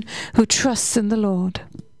someone who trusts in the Lord.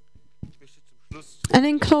 And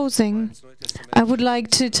in closing, I would like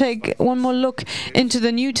to take one more look into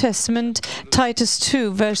the New Testament, Titus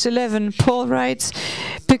 2, verse 11. Paul writes,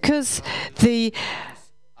 because the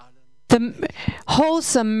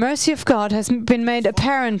wholesome mercy of God has been made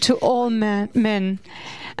apparent to all men.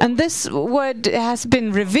 And this word has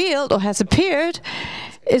been revealed or has appeared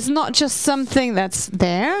is not just something that's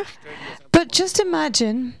there, but just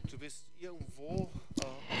imagine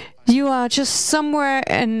you are just somewhere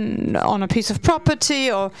on a piece of property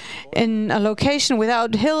or in a location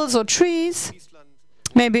without hills or trees.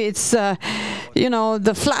 Maybe it's, the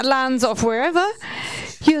flatlands of wherever.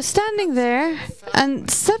 You're standing there and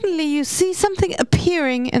suddenly you see something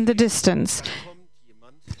appearing in the distance.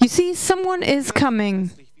 You see someone is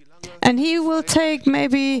coming. And he will take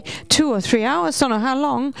maybe 2 or 3 hours, don't know how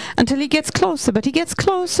long, until he gets closer. But he gets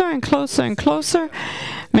closer and closer and closer.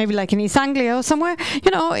 Maybe like in East Anglia or somewhere.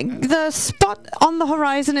 The spot on the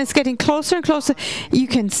horizon is getting closer and closer. You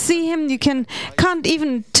can see him. You can't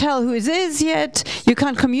even tell who it is yet. You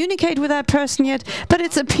can't communicate with that person yet. But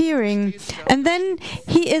it's appearing. And then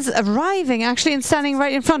he is arriving, actually, and standing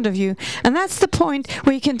right in front of you. And that's the point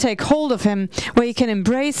where you can take hold of him, where you can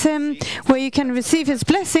embrace him, where you can receive his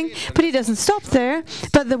blessing. But he doesn't stop there.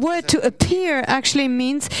 But the word to appear actually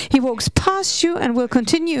means he walks past you and will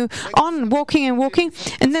continue on walking and walking.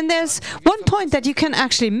 And then there's one point that you can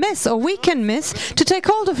actually miss, or we can miss, to take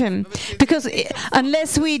hold of him. Because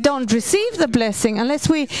unless we don't receive the blessing, unless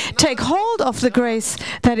we take hold of the grace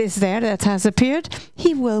that is there, that has appeared,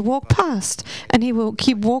 he will walk past. And he will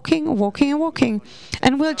keep walking, walking and walking.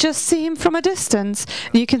 And we'll just see him from a distance.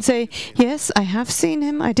 You can say, yes, I have seen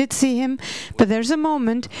him, I did see him, but there's a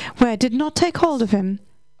moment where I did not take hold of him.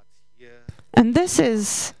 And this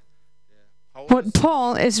is what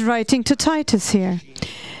Paul is writing to Titus here.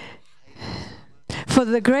 For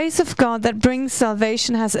the grace of God that brings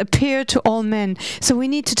salvation has appeared to all men. So we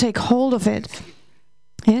need to take hold of it.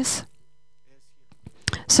 Yes?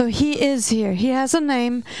 So he is here. He has a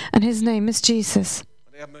name, and his name is Jesus.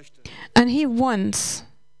 And he wants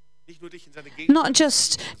not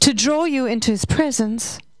just to draw you into his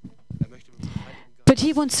presence, but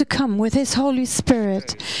he wants to come with his Holy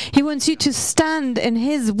Spirit. He wants you to stand in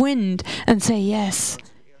his wind and say yes.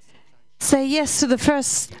 Say yes to the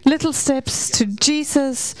first little steps, to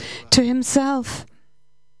Jesus, to himself.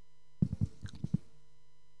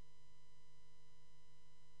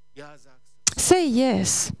 Say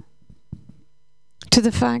yes to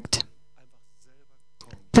the fact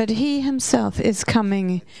that he himself is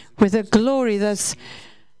coming with a glory that's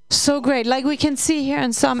so great, like we can see here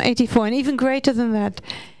in Psalm 84, and even greater than that.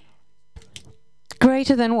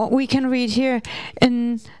 Greater than what we can read here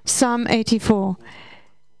in Psalm 84.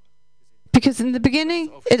 Because in the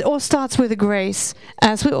beginning, it all starts with a grace,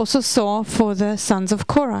 as we also saw for the sons of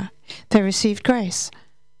Korah. They received grace.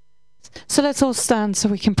 So let's all stand so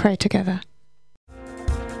we can pray together.